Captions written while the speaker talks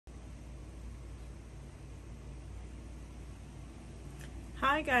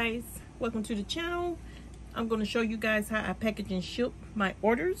Hi guys, welcome to the channel. I'm going to show you guys how I package and ship my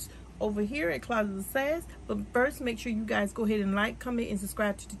orders over here at Closet of Sass. But first, make sure you guys go ahead and like, comment, and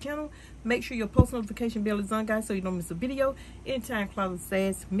subscribe to the channel. Make sure your post notification bell is on, guys, so you don't miss a video. Anytime Closet of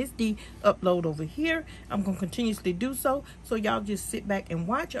Sass, Miss D upload over here, I'm going to continuously do so. So y'all just sit back and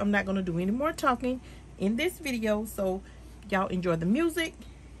watch. I'm not going to do any more talking in this video. So y'all enjoy the music,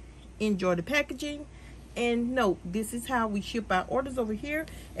 enjoy the packaging. And note, this is how we ship our orders over here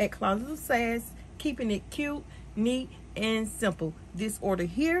at Closet of Sass, keeping it cute, neat, and simple. This order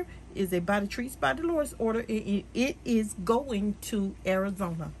here is a Body Treats by Dolores order. It is going to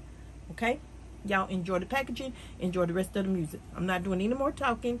Arizona. Okay? Y'all enjoy the packaging, enjoy the rest of the music. I'm not doing any more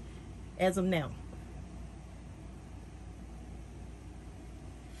talking as of now.